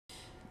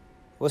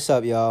What's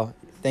up, y'all?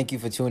 Thank you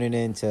for tuning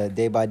in to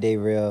Day by Day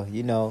Real.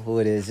 You know who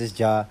it is. It's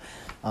Ja.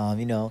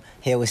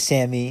 Here with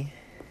Sammy.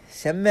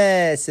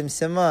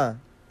 Sima.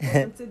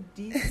 Welcome to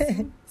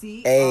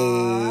DCT.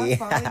 Hey.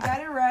 Finally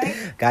got it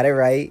right. Got it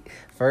right.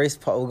 We're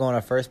going on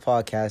our first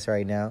podcast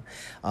right now.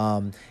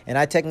 And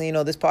I technically,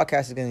 this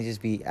podcast is going to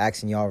just be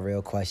asking y'all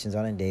real questions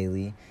on a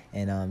daily.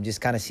 And just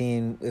kind of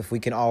seeing if we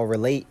can all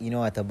relate,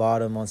 at the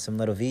bottom on some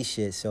little V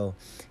shit. So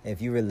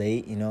if you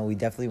relate, we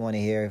definitely want to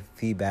hear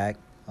feedback.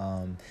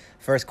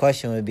 First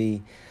question would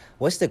be,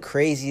 what's the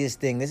craziest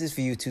thing? This is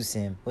for you too,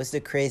 Sim. What's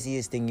the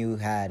craziest thing you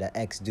had an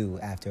ex do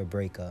after a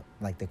breakup?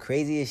 Like the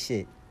craziest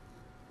shit.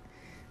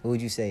 What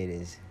would you say it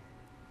is?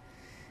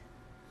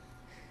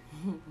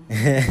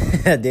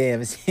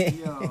 Damn.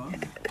 Yo.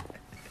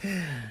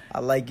 I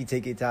like you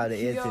take your time to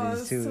answer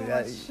this too. Too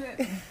much shit.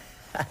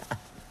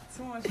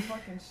 Too much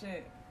fucking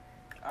shit.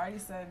 I already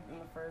said in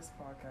the first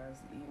podcast,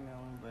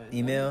 emailing, but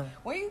Email?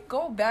 When you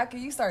go back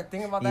and you start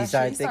thinking about that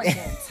shit, you start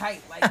getting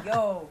tight. Like,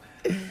 yo,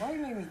 why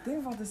you make me think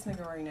about this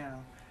nigga right now?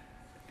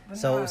 But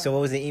So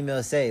what was the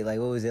email say? Like,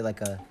 what was it,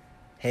 like a,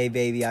 hey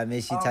baby, I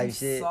miss you type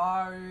shit?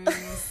 I'm sorry,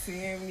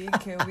 Sammy,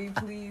 can we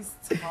please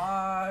talk?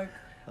 I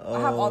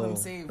have all them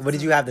saved. But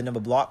did you have the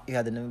number blocked? You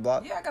had the number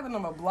blocked? Yeah, I got the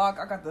number blocked.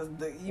 I got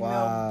the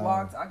email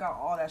blocked. I got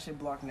all that shit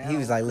blocked now. He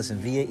was like, listen,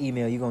 via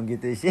email, you gonna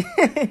get this shit.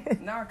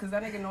 Nah, because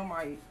that nigga know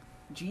my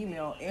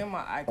Gmail and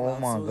my iCloud. Oh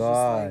my so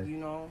God. It's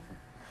just like,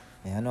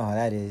 Yeah, I know how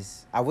that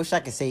is. I wish I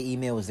could say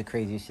email was the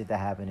craziest shit that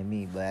happened to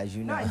me, but as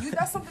you know.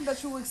 That's something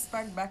that you would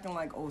expect back in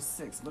like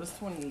 06, but it's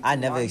 2018. I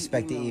never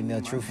expected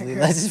email, truthfully,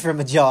 unless it's from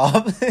a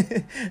job.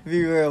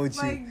 Be real with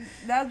you. Like,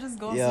 that just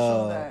goes to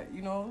show that,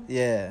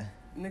 Yeah.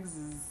 Niggas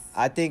is...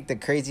 I think the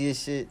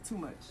craziest shit...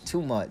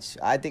 Too much.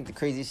 I think the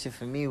craziest shit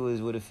for me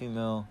was with a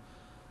female...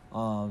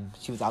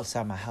 she was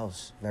outside my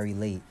house very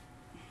late.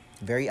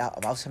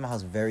 Outside my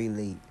house very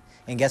late.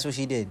 And guess what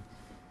she did?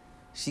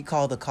 She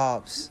called the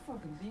cops.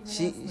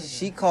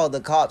 She called the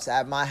cops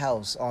at my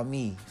house on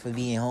me for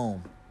being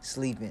home,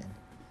 sleeping.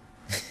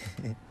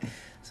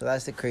 So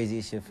that's the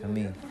craziest shit for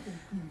me.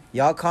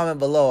 Y'all comment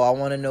below. I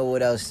want to know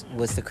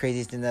what's the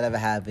craziest thing that ever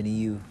happened to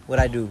you.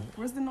 What'd I do?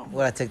 Where's the notebook?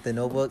 What, I took the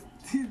notebook?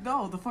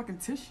 No, the fucking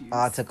tissues.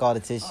 Oh, I took all the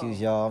tissues,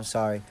 y'all. I'm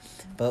sorry.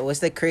 But what's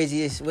the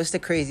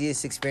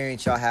craziest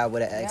experience y'all had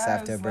with an ex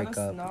after a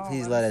breakup?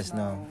 Please let us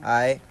know.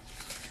 All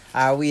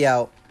right, we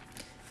out.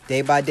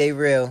 Day by Day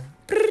Real.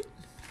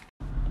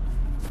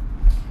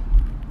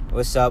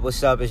 What's up?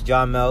 It's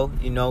John Mel.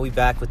 We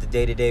back with the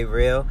Day to Day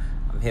Real.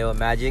 I'm here with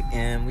Magic,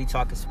 and we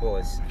talking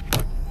sports.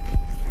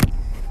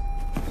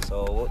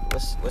 So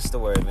what's the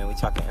word, man? We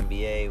talking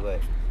NBA.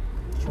 What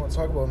you want to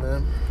talk about,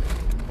 man?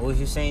 What was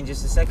you saying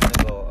just a second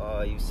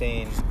ago? You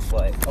saying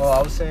what? Oh,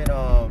 I was saying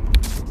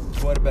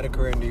who had a better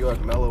career in New York,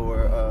 Melo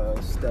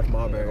or Steph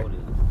Marbury?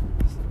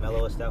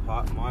 Melo or Steph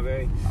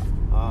Marbury.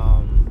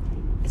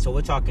 So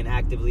we're talking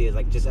actively as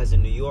just as a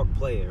New York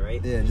player,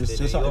 right? Yeah,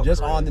 just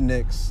on the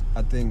Knicks.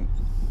 I think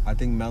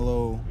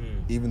Melo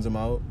evens them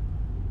out.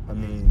 I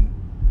mean,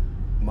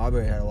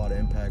 Marbury had a lot of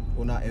impact.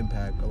 Well, not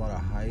impact, a lot of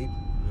hype.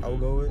 I would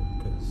go with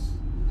because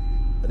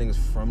I think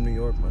it's from New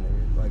York, my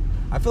nigga. Like,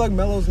 I feel like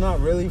Melo's not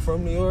really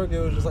from New York. It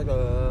was just like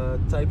a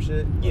type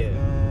shit.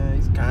 Yeah,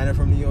 he's kind of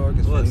from New York.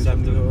 His family's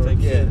from New York.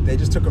 Yeah, shit. They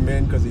just took him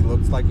in because he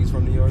looks like he's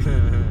from New York.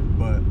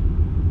 But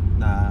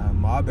nah,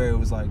 Marbury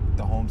was like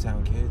the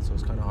hometown kid, so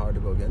it's kind of hard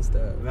to go against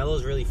that.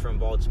 Melo's really from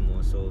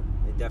Baltimore, so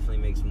it definitely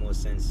makes more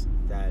sense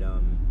that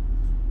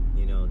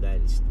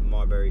that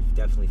Marbury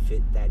definitely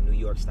fit that New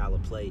York style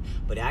of play.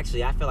 But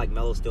actually, I feel like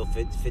Melo still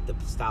fit the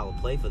style of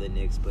play for the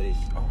Knicks. But it's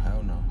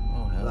hell no.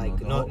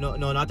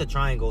 No, not the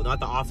triangle, not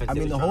the offense. I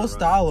mean, the whole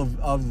style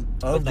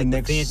of the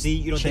Knicks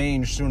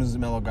changed as soon as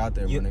Melo got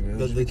there.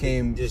 It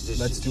became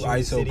let's do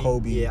ISO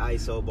Kobe. Yeah,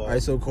 ISO ball.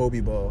 ISO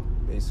Kobe ball,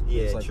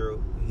 basically. Yeah,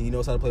 true. He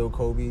knows how to play with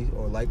Kobe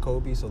or like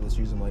Kobe, so let's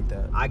use him like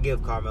that. I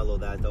give Carmelo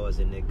that though as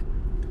a Knick.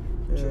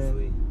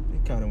 Truthfully, he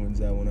kind of wins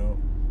that one out.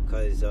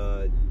 Cause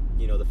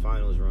the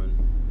finals run,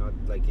 not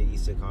like the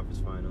Eastern Conference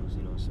Finals.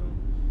 So.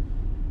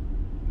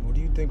 What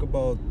do you think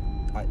about?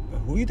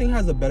 Who do you think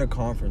has a better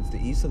conference, the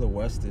East or the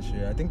West this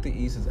year? I think the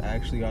East has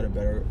actually got a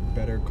better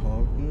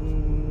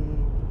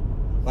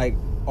like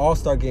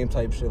all-star game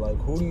type shit. Like,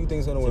 who do you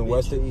think is gonna win,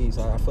 West or East?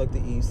 I feel like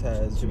the East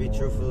has. To be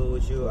truthful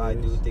with you, I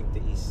do think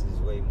the East is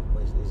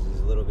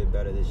a little bit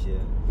better this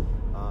year.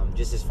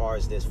 Just as far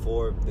as there's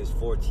four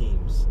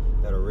teams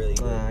that are really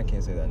good. I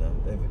can't say that now.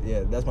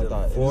 That's my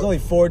thought. There's only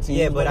 4 teams.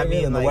 Yeah, but I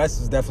mean, the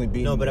West is definitely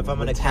beating. No, but if I'm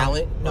gonna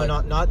talent,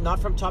 not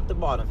from top to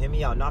bottom. Hear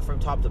me out. Not from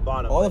top to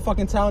bottom. All the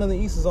fucking talent in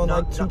the East is on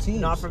 2 teams.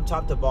 Not from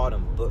top to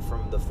bottom, but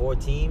from the 4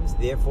 teams.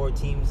 Their 4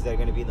 teams that are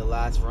gonna be in the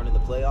last run in the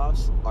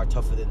playoffs are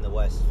tougher than the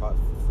West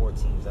 4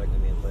 teams that are gonna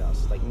be in the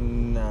playoffs. Like,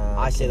 nah,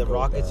 I say the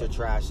Rockets are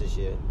trash this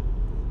year.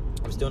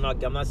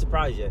 I'm not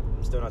surprised yet.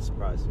 I'm still not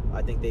surprised.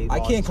 I think they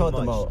lost I can't count too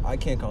them much. out. I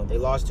can't count them.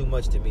 They lost too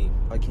much to me.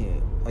 I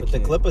can't. The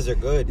Clippers are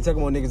good. You're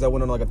talking about niggas that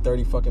went on like a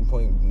 30 fucking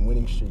point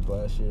winning streak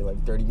last year,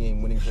 like 30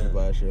 game winning streak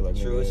last year. Like,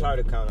 true, it's hard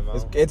to count them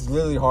out. It's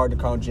literally hard to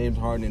count James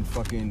Harden and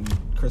fucking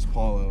Chris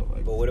Paul out.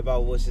 Like, but what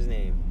about what's his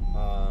name?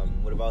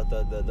 What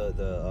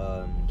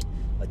about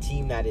a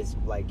team that is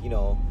like, you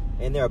know,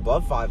 and they're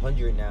above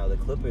 500 now. The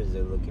Clippers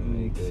are looking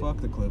really good.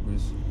 Fuck the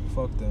Clippers.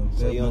 Fuck them.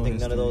 So you don't think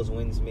none of those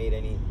wins made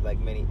any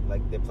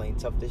they're playing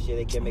tough this year?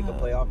 They can't make a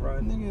playoff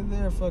run. Nigga,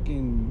 they're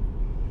fucking.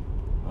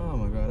 Oh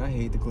my god, I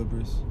hate the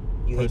Clippers.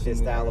 You hate their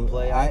style of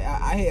play?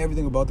 I hate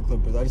everything about the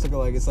Clippers. I just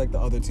look at it's like the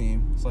other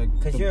team. It's like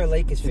because you're a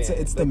Lakers fan.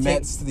 It's the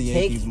Mets to the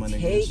Yankees, my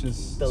nigga. Take it's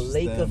just the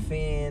Laker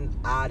fan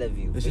out of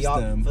you. It's for just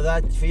y'all, them.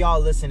 For y'all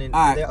listening,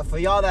 for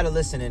y'all that are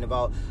listening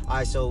about,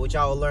 so what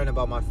y'all will learn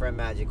about my friend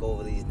Magic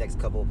over these next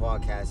couple of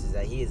podcasts is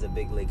that he is a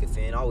big Laker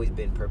fan. Always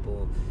been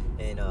purple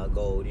and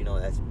gold. You know,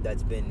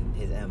 that's been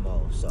his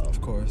MO. So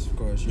of course,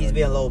 he's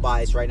being a little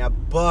biased right now,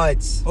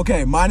 but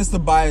okay, minus the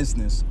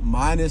biasness,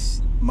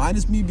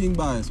 minus me being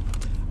biased.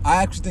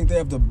 I actually think they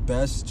have the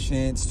best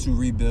chance to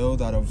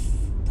rebuild out of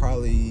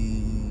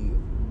probably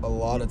a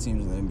lot of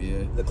teams in the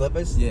NBA. The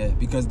Clippers? Yeah,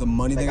 because the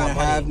money they're going to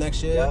have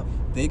next year,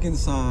 they can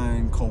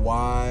sign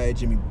Kawhi,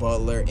 Jimmy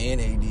Butler, and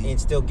AD.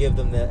 And still give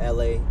them the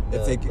LA,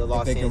 the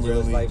Los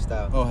Angeles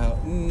lifestyle. Oh, hell.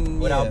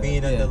 Without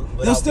being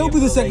they'll still be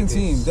the second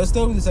team. They'll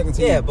still be the second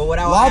team. Yeah, but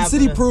without Lob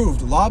City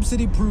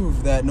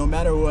proved that no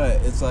matter what,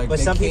 it's like but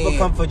some people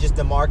come for just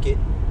the market.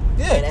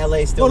 Yeah. And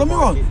LA still. No, don't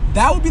get me wrong.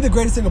 That would be the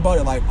greatest thing about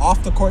it. Like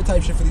off the court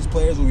type shit for these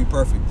players would be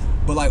perfect.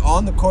 But like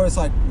on the court, it's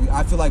like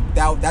I feel like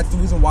that's the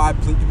reason why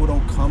people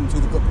don't come to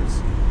the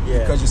Clippers. Yeah.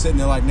 Because you're sitting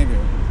there like, nigga,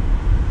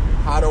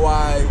 how do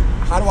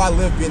I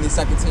live being the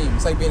second team?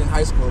 It's like being in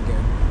high school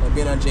again, like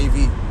being on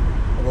JV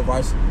or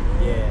varsity.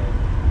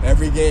 Yeah.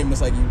 Every game,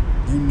 it's like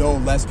you know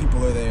less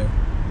people are there.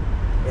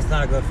 It's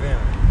not a good feeling.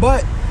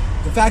 But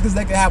the fact is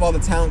they can have all the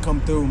talent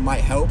come through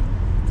might help.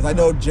 Because I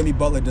know Jimmy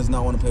Butler does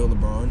not want to play with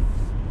LeBron.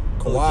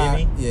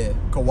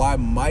 Kawhi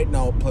might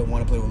not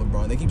want to play with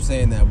LeBron. They keep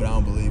saying that, but I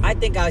don't believe it. I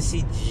think I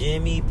see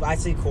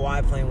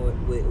Kawhi playing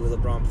with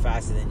LeBron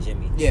faster than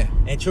Jimmy. Yeah.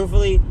 And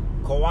truthfully,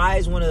 Kawhi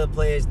is one of the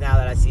players now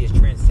that I see as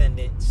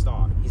transcendent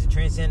star. He's a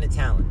transcendent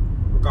talent.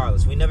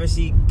 Regardless, we never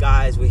see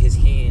guys with his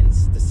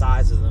hands the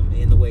size of them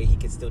in the way he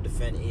can still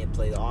defend and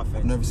play the offense.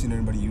 I've never seen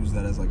anybody use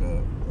that as like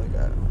a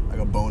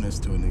bonus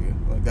to a nigga.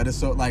 Like that is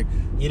so like,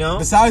 you know.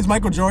 Besides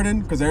Michael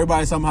Jordan, because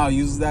everybody somehow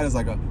uses that as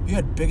like he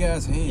had big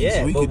ass hands,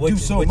 so he could do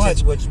so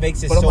much, which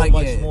makes it so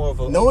much more of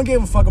a. No one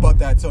gave a fuck about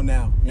that till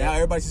now. Yeah. Now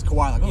everybody sees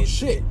Kawhi like, oh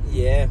shit.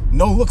 Yeah.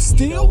 No look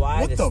steal. You know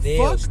why? What the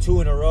fuck?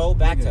 2 in a row,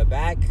 back to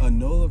back. A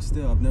no look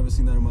steal. I've never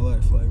seen that in my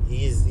life. Like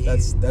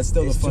that's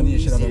still the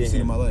funniest shit I've ever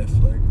seen in my life.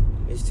 Like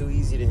it's too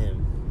easy to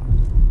him.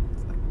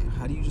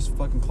 How do you just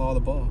fucking claw the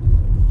ball?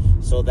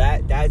 So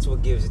that's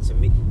what gives it to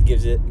me.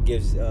 Gives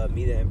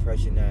me the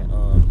impression that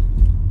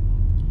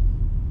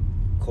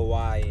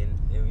Kawhi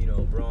and you know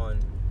Braun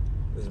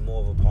is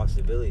more of a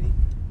possibility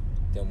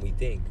than we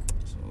think.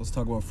 So let's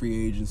talk about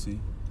free agency.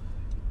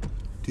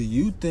 Do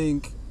you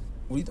think?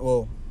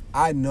 Well,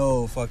 I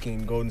know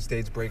fucking Golden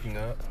State's breaking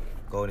up.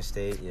 Golden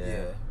State,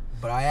 yeah.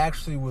 But I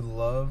actually would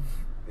love.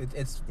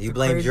 It's you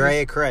blame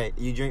Dre or Craig?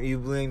 You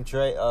blame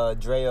Dre or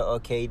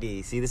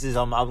KD? See, this is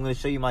I'm going to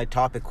show you my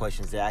topic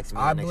questions to ask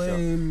me. I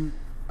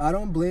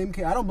don't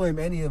blame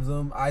any of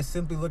them. I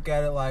simply look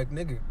at it like,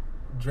 nigga,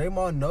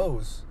 Draymond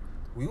knows.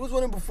 We was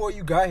winning before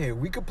you got here.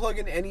 We could plug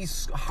in any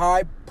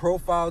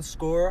high-profile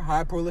scorer,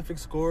 high-prolific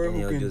scorer and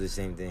he'll do the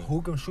same thing.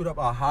 Who can shoot up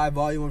a high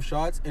volume of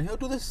shots, and he'll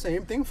do the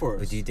same thing for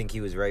us. But do you think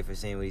he was right for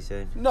saying what he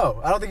said? No,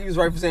 I don't think he was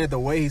right for saying it the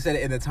way he said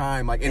it in the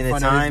time, like in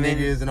front of his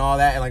niggas and all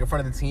that, and like in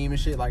front of the team and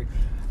shit. Like,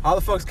 how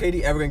the fuck's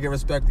KD ever gonna get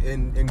respect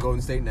in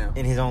Golden State now?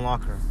 In his own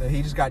locker room.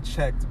 He just got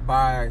checked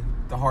by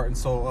the heart and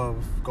soul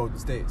of Golden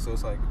State, so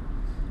it's like.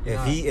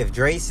 If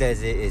Dre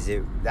says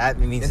that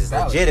means it's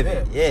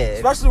legitimate. Yeah.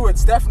 Especially with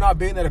Steph not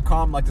being there to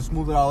come, like to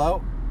smooth it all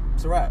out,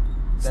 it's a wrap.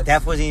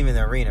 Steph wasn't even in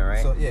the arena,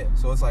 right?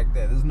 So it's like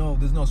that. There's no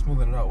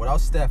smoothing it out.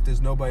 Without Steph, there's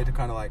nobody to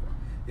kind of like,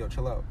 yo,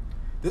 chill out.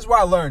 This is where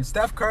I learned.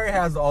 Steph Curry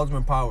has the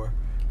ultimate power.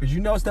 Because you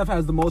know Steph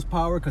has the most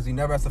power because he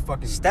never has to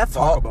fucking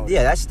talk about it.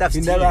 Yeah, that's Steph's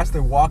team. He never has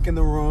to walk in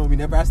the room. He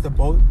never has to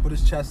put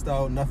his chest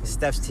out, nothing.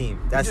 Steph's team.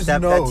 That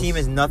team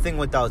is nothing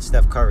without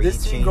Steph Curry.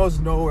 This team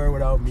goes nowhere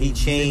without me. He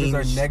changed.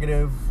 Niggas are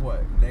negative,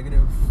 what?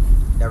 Negative?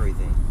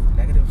 Everything.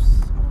 Negatives,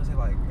 I want to say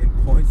like, in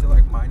points, they're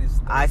like minus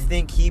 30. I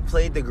think he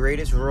played the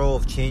greatest role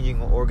of changing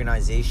an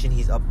organization.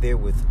 He's up there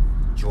with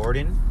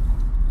Jordan,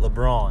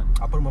 LeBron.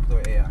 I put him up there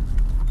with AI.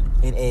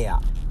 And AI.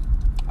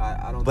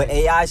 I don't. But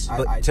AI's.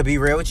 But to be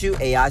real with you,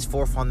 AI's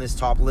fourth on this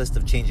top list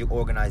of changing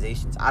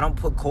organizations. I don't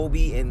put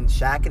Kobe and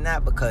Shaq in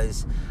that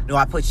because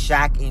I put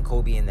Shaq and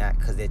Kobe in that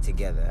because they're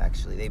together.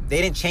 Actually,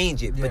 they didn't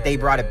change it, but they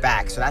brought it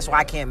back. So that's why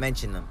I can't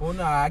mention them. Well,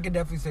 I could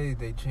definitely say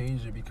they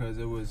changed it because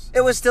it was.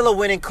 It was still a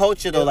winning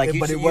culture though. It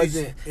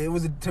wasn't. It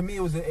was to me.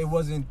 It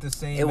wasn't the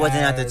same. It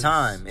wasn't at the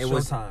time. It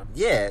was Showtime.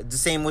 Yeah, the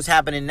same was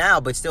happening now,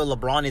 but still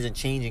LeBron isn't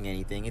changing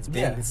anything. It's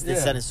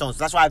set in stone. So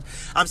that's why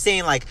I'm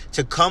saying like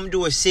to come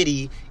to a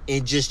city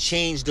and just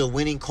change the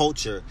winning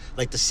culture,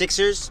 like the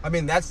Sixers. I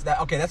mean, that's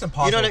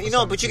impossible. You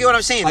know, but you get what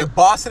I'm saying. Like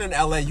Boston and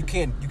LA, you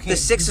can't. The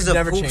Sixers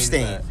are poop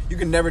stain. You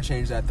can never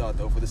change that thought,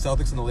 though. For the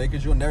Celtics and the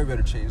Lakers, you'll never be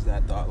able to change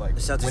that thought. Like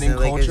the Celtics winning and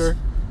the culture,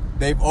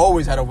 they've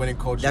always had a winning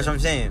culture. That's what I'm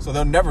saying. So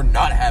they'll never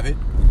not have it.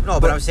 No,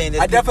 but I'm saying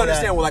I definitely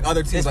understand what like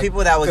other teams. There's like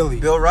people that was Philly.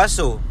 Bill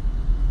Russell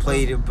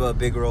played a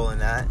big role in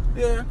that.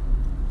 Yeah.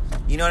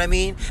 You know what I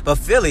mean? But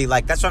Philly,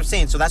 like, that's what I'm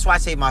saying. So that's why I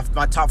say my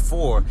top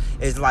 4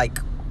 is like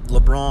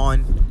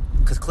LeBron,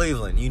 because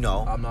Cleveland, you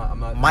know. I'm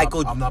not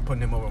Michael. I'm not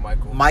putting him over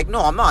Michael.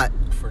 No, I'm not.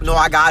 No,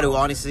 I got to.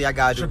 Honestly, I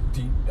got to.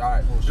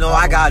 Alright, well, No,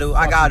 I got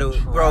to.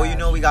 Bro, you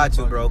know we got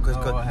to, bro. Cause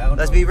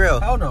let's be real.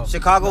 Hell no.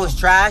 Chicago is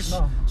trash.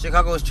 No.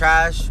 Chicago is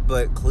trash,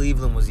 but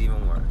Cleveland was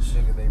even worse.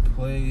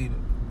 Nigga,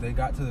 they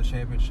got to the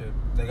championship.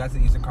 They got to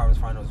the Eastern Conference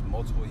Finals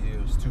multiple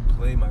years to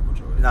play Michael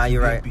Jordan. Nah,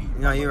 you're right.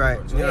 You're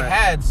right. So they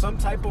had some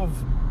type of,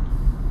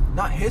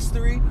 not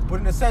history, but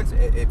in a sense,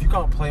 if you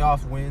count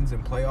playoff wins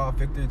and playoff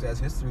victories as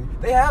history,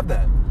 they have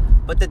that.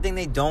 But the thing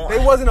they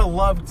wasn't a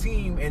loved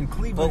team in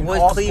Cleveland.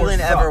 But would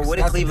Cleveland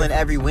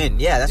ever win?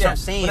 Yeah, that's what I'm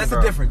saying. But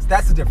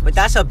that's the difference. But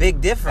that's a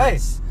big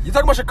difference. Hey, you're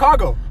talking about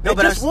Chicago. They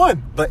just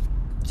won. But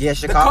yeah,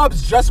 Chicago. The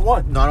Cubs just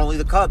won. Not only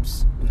the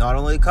Cubs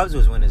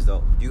was winners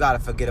though. You gotta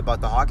forget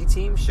about the hockey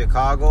team.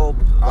 Chicago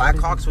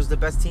Blackhawks was the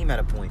best team at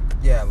a point.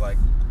 Yeah, like.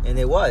 And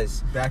it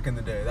was back in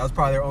the day. That was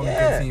probably their only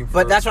good team.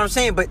 But that's what I'm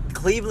saying. But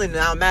Cleveland,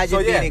 now imagine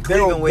being in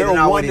Cleveland where they're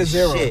not winning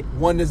shit.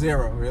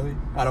 1-0, really.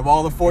 Out of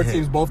all the 4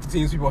 teams, both the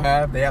teams people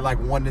have, they had like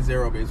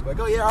 1-0 basically.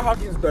 Like, oh yeah, our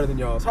hockey is better than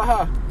y'all's.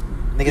 Haha.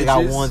 Niggas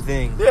got one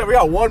thing. Yeah, we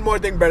got one more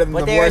thing better than the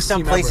worst team ever. But there are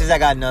some places that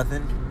got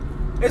nothing.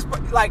 It's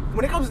like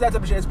when it comes to that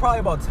type of shit, it's probably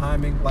about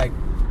timing. Like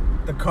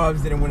the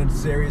Cubs didn't win a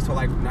series till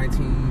like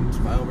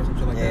 1912 or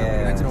something like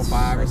that. Like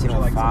 1905 or something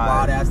like some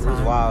wild ass time. It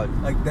was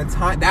wild. Like the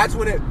time. That's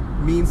when it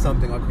means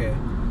something. Okay.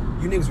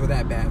 You niggas were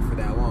that bad for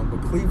that long,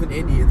 but Cleveland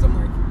Indians, I'm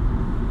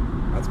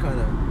like, that's kind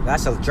of...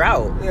 That's a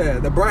drought. Yeah,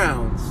 the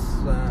Browns.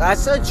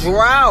 That's a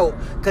drought,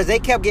 because they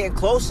kept getting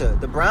closer.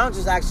 The Browns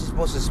was actually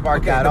supposed to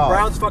spark that off. The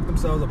Browns fucked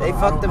themselves over. They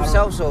fucked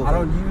themselves over. I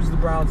don't use the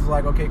Browns as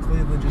like, okay,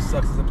 Cleveland just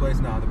sucks as a place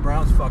now. The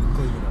Browns fucked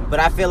Cleveland up.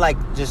 But I feel like,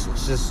 just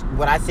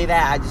when I say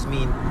that, I just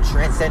mean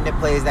transcendent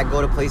players that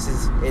go to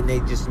places and they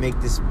just make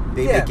this...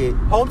 They make it...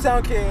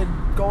 Hometown kid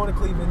going to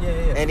Cleveland,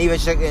 yeah. And even,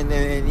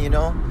 and you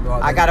know,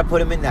 I got to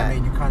put him in that. I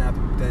mean, you kind of have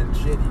to... Then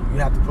shit, you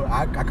have to put.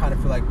 I kind of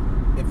feel like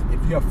if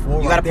you have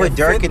 4, you got to put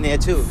Dirk in there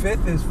too.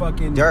 5th is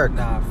fucking Dirk.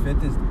 Nah,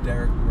 5th is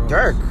Derrick Rose.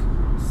 Dirk.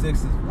 6th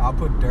is I'll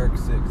put Dirk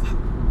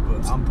 6th.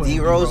 But I'm putting D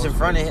Rose in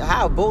front of him.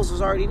 How Bulls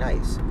was already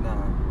nice.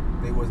 Nah,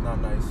 they was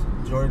not nice.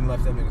 Jordan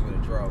left them niggas with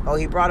a drought. Oh,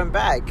 he brought him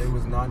back. It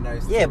was not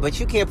nice. Yeah, but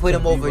you can't put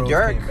him over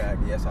Dirk. Came back.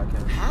 Yes, I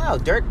can. How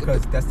Dirk?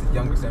 Because that's the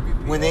youngest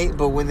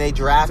MVP. When they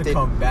drafted, to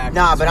come back.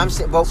 Nah, but I'm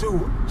saying, well,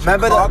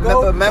 remember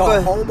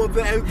the home of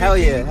the MVP. Hell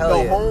yeah.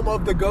 The home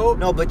of the GOAT.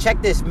 No, but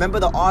check this. Remember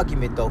the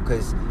argument though,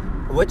 because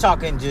we're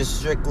talking just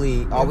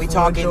strictly. Are we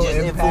talking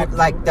just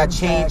like that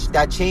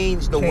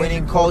changed the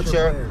winning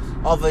culture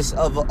of us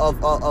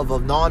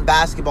of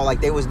non-basketball?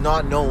 Like they was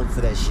not known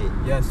for that shit.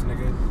 Yes,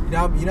 nigga.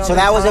 You know so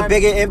that was a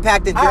bigger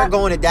impact than Dirk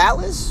going to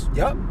Dallas?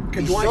 Yep.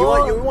 You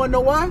want to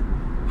know why?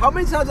 How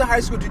many times in high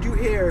school did you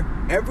hear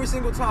every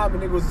single time a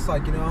nigga was just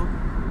like, you know,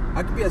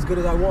 I can be as good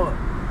as I want.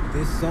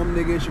 There's some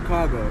nigga in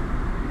Chicago.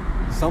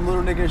 Some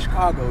little nigga in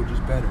Chicago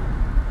just better.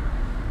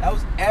 That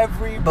was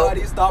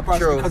everybody's thought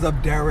process because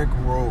of Derrick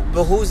Rose.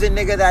 But who's the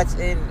nigga that's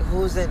in?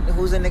 Who's the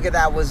nigga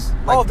that was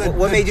like?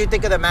 What made you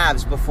think of the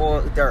Mavs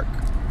before Dirk?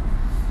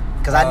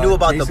 Because I knew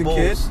about Jason the Bulls.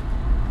 Kidd,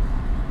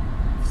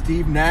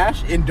 Steve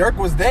Nash, and Dirk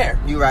was there.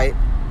 You're right.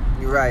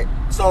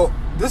 So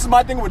this is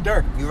my thing with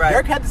Dirk. You're right.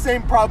 Dirk had the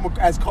same problem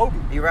as Kobe.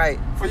 You're right.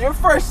 For your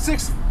first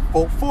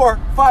 4,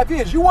 5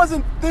 years, you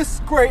wasn't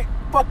this great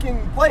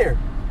fucking player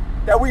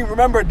that we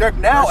remember Dirk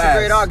now as. That's a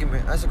great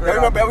argument.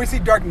 That we see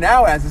Dirk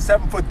now as a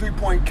 7-foot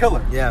 3-point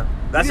killer. Yeah,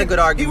 that's a good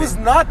argument. He was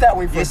not that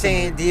when he first came.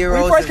 You're saying D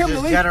Rose was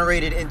just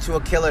generated into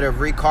a killer to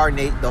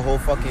reincarnate the whole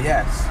fucking.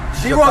 Yes,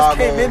 D Rose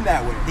came in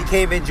that way. He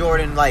came in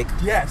Jordan like.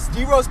 Yes,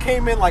 D Rose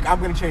came in like,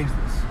 I'm gonna change this.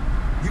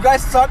 You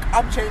guys suck.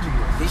 I'm changing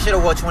this. He should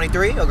have won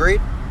 23.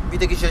 Agreed. You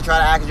think he should have tried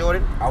to act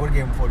Jordan? I would have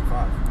gave him 45.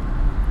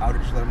 I would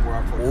have just let him go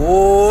out 45.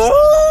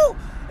 Ooh!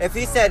 If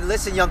he said,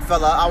 listen, young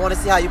fella, I want to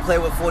see how you play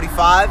with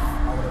 45.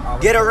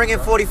 Get a ring in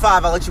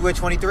 45. I'll let you wear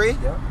 23.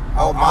 Yep.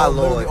 Oh, my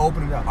Lord. I'll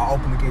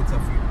open the gates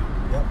up for you.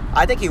 Yep.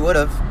 I think he would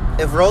have.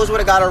 If Rose would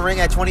have got a ring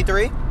at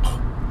 23,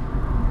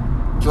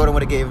 Jordan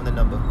would have gave him the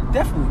number.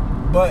 Definitely.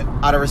 But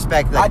out of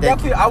respect,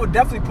 I would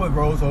definitely put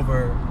Rose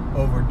over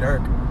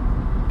Dirk.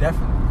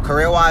 Definitely.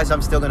 Career-wise,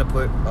 I'm still going to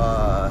put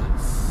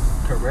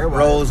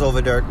Rose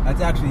over Dirk.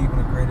 That's actually even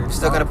a greater.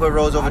 Still going to put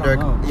Rose over Dirk.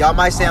 Y'all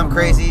might say I'm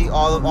crazy.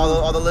 All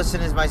the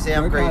listeners might say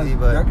I'm crazy,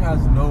 but Dirk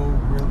has no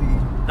really.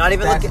 Not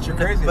even looking,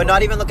 but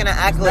not even looking at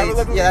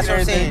accolades. Yeah, that's what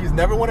I'm saying. He's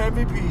never won an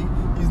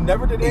MVP. He's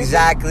never did anything.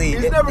 Exactly.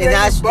 He's never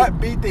done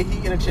but beat the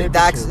Heat in a championship.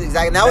 That's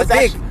exactly. That was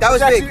big. That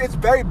was big. It's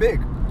very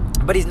big.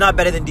 But he's not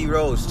better than D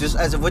Rose. Just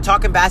as if we're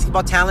talking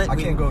basketball talent, I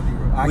can't go D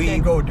Rose. I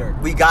can't go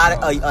Dirk. We got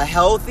a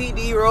healthy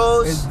D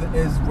Rose.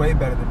 Is way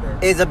better than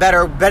Dirk. Is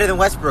better than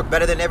Westbrook.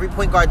 Better than every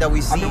point guard that we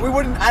see. I mean, we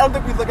wouldn't. I don't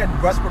think we look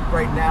at Westbrook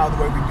right now the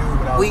way we do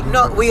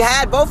without. We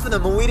had both of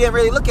them, but we didn't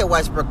really look at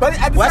Westbrook. But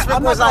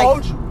Westbrook was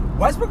like.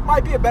 Westbrook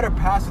might be a better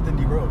passer than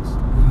D Rose.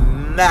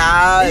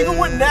 Nah. Even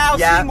with now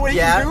seeing what he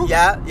can do.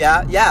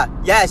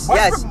 Yes.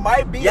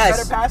 Might be a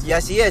better passer.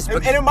 Yes, he is.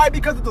 And it might be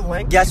because of the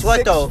length. Guess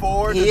what, though?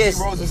 6'4", he is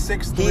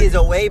 6'3". He is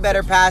a way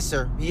better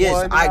passer. He is.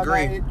 I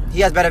agree. He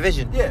has better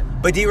vision. Yeah.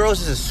 But D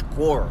Rose is a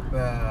scorer.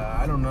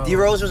 I don't know. D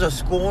Rose was a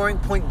scoring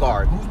point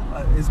guard.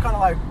 It's kind of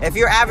like if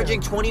you're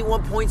averaging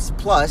 21 points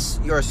plus,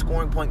 you're a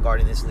scoring point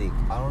guard in this league.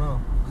 I don't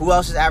know. Who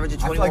else is averaging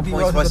 21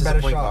 points plus as a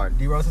point guard?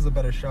 D Rose is a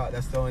better shot.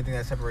 That's the only thing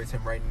that separates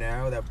him right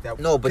now.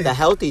 No, but the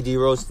healthy D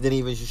Rose didn't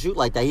even shoot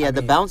like that. He had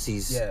the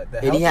bouncies. Yeah,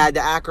 and he had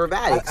the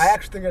acrobatics. I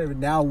actually think of it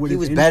now. He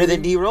was better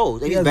than D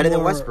Rose. He's better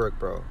than Westbrook,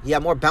 bro. He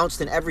had more bounce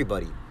than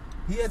everybody.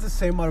 He has the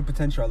same amount of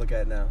potential I look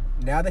at now.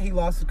 Now that he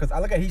lost, because I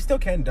look at he still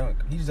can dunk.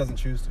 He just doesn't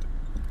choose to.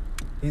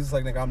 He's just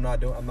like, I'm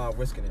not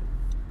risking it.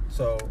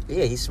 So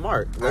yeah, he's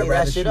smart. I'd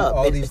rather shoot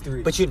all these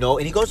threes. But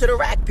and he goes to the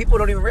rack. People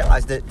don't even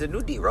realize that the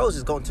new D Rose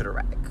is going to the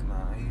rack.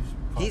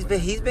 He's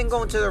been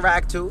going to the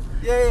rack too.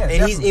 Yeah.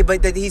 And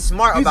he's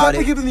smart about it.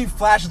 He's giving me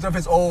flashes of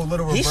his old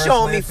little reverse. He's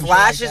showing me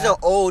flashes of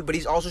old, but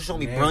he's also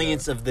showing me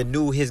brilliance of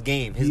his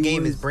game. His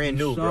game is brand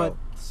new, bro.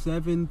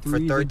 7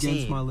 threes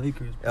against my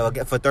Lakers.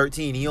 For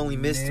 13, he only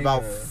missed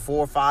about 4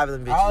 or 5 of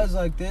them. Bitches. I was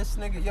like, this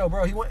nigga, yo,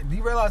 bro. Do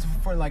you realize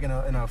for like in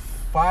a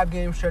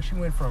 5-game stretch, he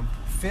went from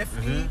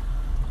 50,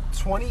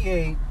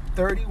 28,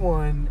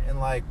 31, and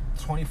like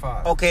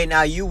 25. Okay,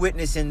 now you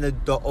witnessing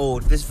the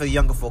old. This is for the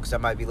younger folks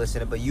that might be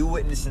listening, but you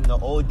witnessing the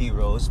old D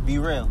Rose. Be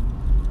real.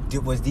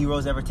 Was D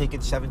Rose ever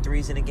taking 7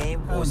 threes in a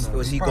game? Or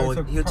was he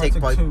going? He'll take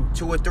probably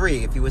 2 or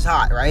 3 if he was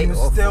hot, right? He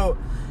was still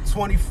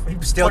 20. He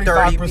was still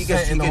 30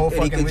 because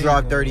he could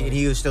drop 30, and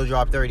he would still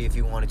drop 30 if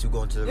he wanted to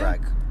go into the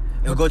rack.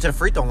 And go to the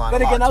free throw line.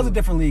 Then again, that was a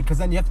different league because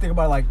then you have to think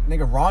about like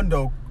nigga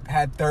Rondo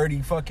had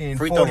 30 fucking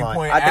free 40 throw line.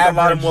 point. I think a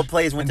lot of more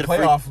players went to the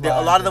free. line.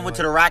 A lot of them went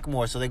to the rack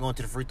more, so they're going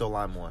to the free throw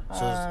line more.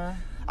 So.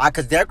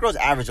 Because Derrick Rose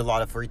averaged a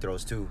lot of free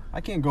throws too.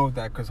 I can't go with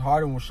that because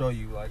Harden will show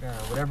you like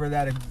whatever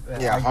that.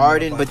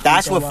 Harden, but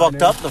that's what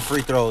fucked up the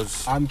free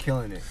throws. I'm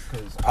killing it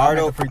because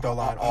the free throw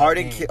line.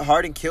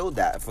 Harden killed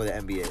that for the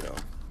NBA though.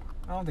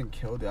 I don't think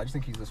killed it. I just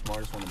think he's the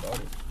smartest one about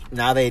it.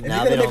 Now they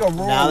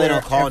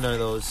don't call none of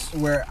those.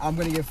 Where I'm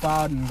gonna get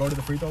fouled and go to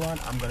the free throw line,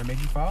 I'm gonna make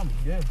you foul me.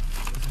 Yeah,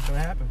 this is gonna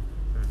happen.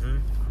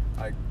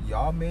 Like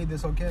y'all made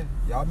this okay.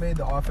 Y'all made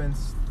the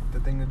offense the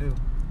thing to do,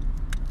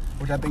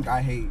 which I think I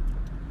hate.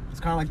 It's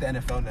kind of like the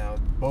NFL now.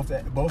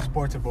 Both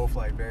sports are both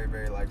like very,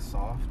 very like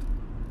soft.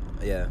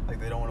 Yeah.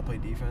 Like they don't want to play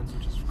defense,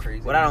 which is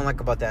crazy. What I don't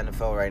like about the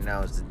NFL right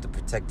now is the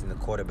protecting the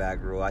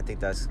quarterback rule. I think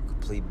that's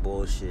complete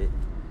bullshit.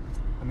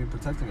 I mean,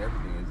 protecting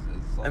everything is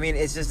like, I mean,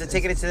 it's just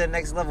taking it to the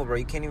next level, bro.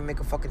 You can't even make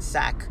a fucking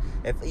sack.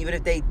 Even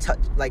if they touch,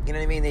 like, you know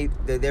what I mean?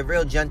 They're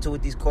real gentle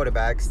with these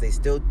quarterbacks. They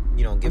still,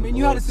 give them a little tap. I mean,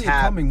 you had to see it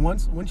coming.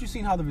 Once you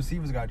seen how the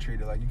receivers got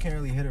treated, like, you can't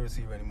really hit a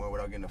receiver anymore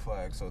without getting a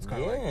flag. So it's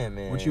kind of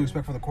man. What you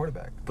expect for the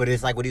quarterback. But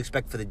it's like, what do you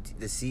expect for the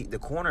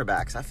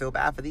cornerbacks? I feel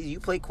bad for these. You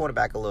play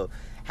cornerback a little.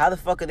 How the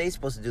fuck are they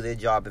supposed to do their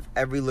job if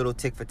every little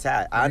tick for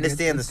tat? I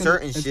understand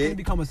shit. It's going to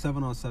become a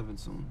 7-on-7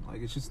 soon.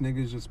 Like, it's just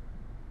niggas just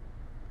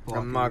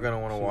I'm not going to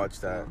want to watch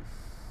that.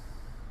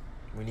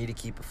 We need to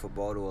keep a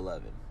football to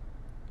 11.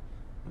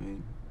 I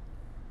mean,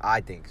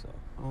 I think so.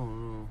 I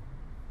don't know.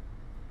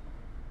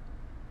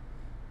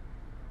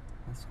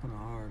 That's kind of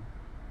hard.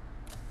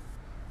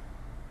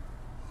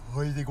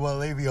 What do you think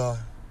about Le'Veon?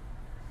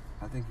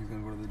 I think he's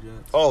going to go to the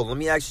Jets. Oh, let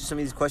me ask you some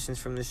of these questions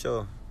from the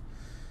show.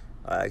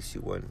 I asked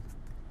you one.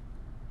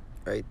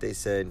 Right, they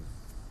said,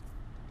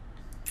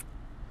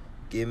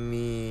 give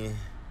me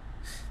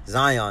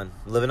Zion.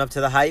 Living up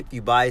to the hype,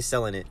 you buy,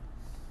 selling it.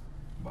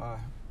 Buy.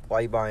 Why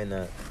are you buying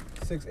that?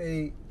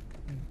 6'8",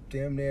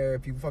 damn near.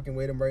 If you fucking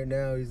weight him right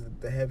now, he's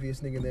the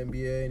heaviest nigga in the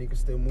NBA, and he can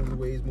still move the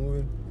way he's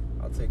moving.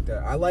 I'll take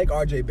that. I like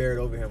RJ Barrett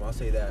over him. I'll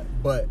say that.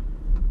 But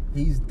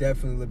he's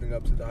definitely living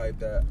up to the hype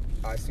that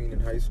I seen in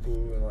high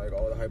school and like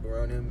all the hype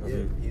around him.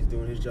 Yeah, he's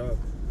doing his job.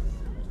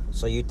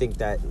 So you think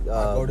that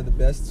I go to the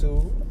best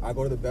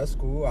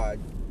school. I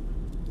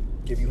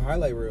give you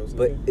highlight reels.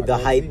 But the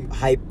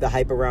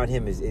hype around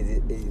him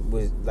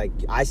was like,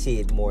 I see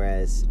it more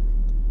as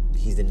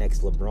he's the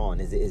next LeBron.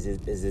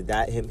 Is it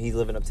that him? He's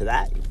living up to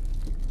that,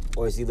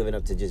 or is he living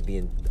up to just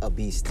being a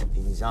beast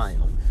in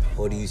Zion?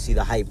 Or do you see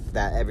the hype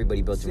that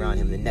everybody built around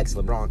him, the next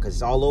LeBron? Because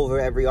it's all over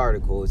every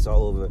article. It's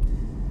all over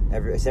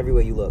it's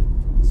everywhere you look.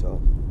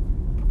 So.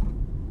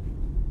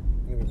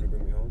 You want to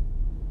bring me home?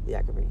 Yeah,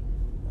 I can bring you.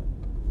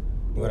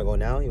 You want to go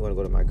now? You want to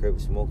go to my crib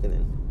smoking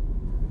then?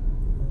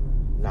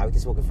 Nah, we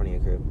can smoke in front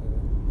of your crib.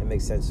 It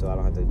makes sense, so I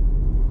don't have to.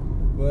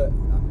 But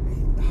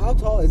how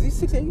tall is he?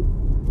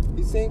 6'8"?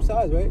 He's same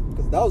size, right?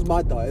 Because that was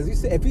my thought. If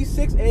he's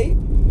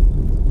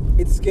 6'8",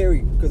 it's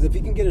scary. Because if he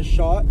can get a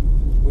shot,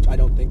 which I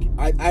don't think,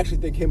 I actually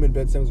think him and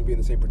Ben Simmons will be in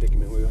the same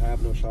predicament where he'll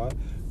have no shot.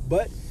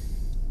 But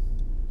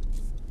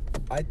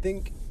I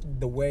think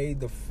the way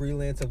the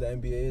freelance of the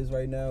NBA is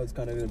right now, it's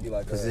kind of going to be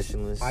like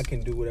positionless. I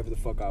can do whatever the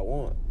fuck I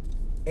want.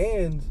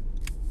 And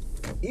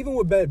even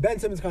with Ben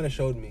Simmons kind of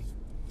showed me.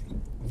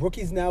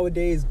 Rookies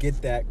nowadays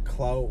get that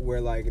clout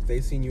where, like, if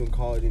they seen you in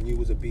college and you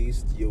was a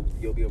beast, you'll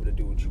be able to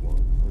do what you want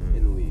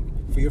in the league.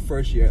 for your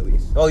first year at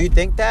least. Oh, you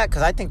think that?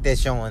 Because I think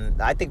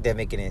they're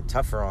making it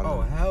tougher on them.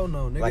 Oh, hell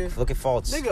no, nigga. Like, look at Fultz. Nigga,